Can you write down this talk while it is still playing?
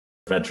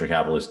venture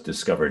capitalists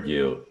discovered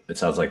you, it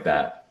sounds like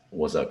that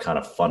was a kind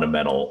of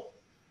fundamental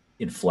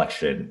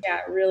inflection. Yeah,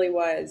 it really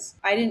was.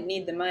 I didn't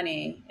need the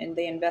money and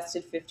they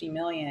invested 50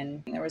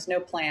 million. There was no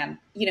plan.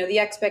 The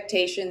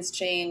expectations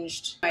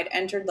changed. I'd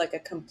entered like a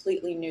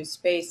completely new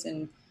space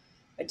and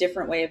a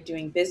different way of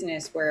doing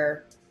business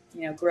where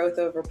growth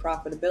over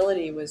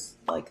profitability was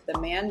like the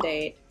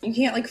mandate. You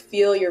can't like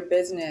feel your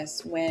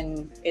business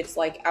when it's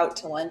like out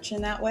to lunch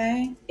in that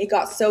way. It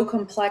got so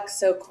complex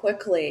so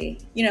quickly.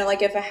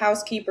 Like if a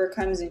housekeeper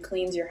comes and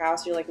cleans your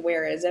house, you're like,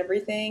 where is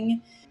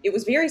everything? It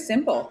was very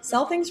simple.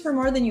 Sell things for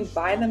more than you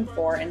buy them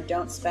for and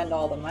don't spend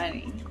all the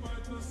money.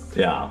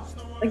 Yeah.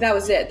 Like that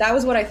was it. That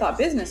was what I thought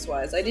business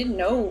was. I didn't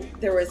know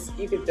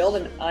you could build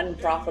an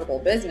unprofitable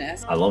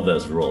business. I love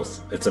those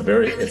rules. It's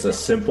a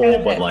simple,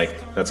 but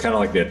like, that's kind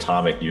of like the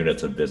atomic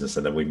units of business.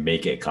 And then we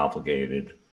make it complicated.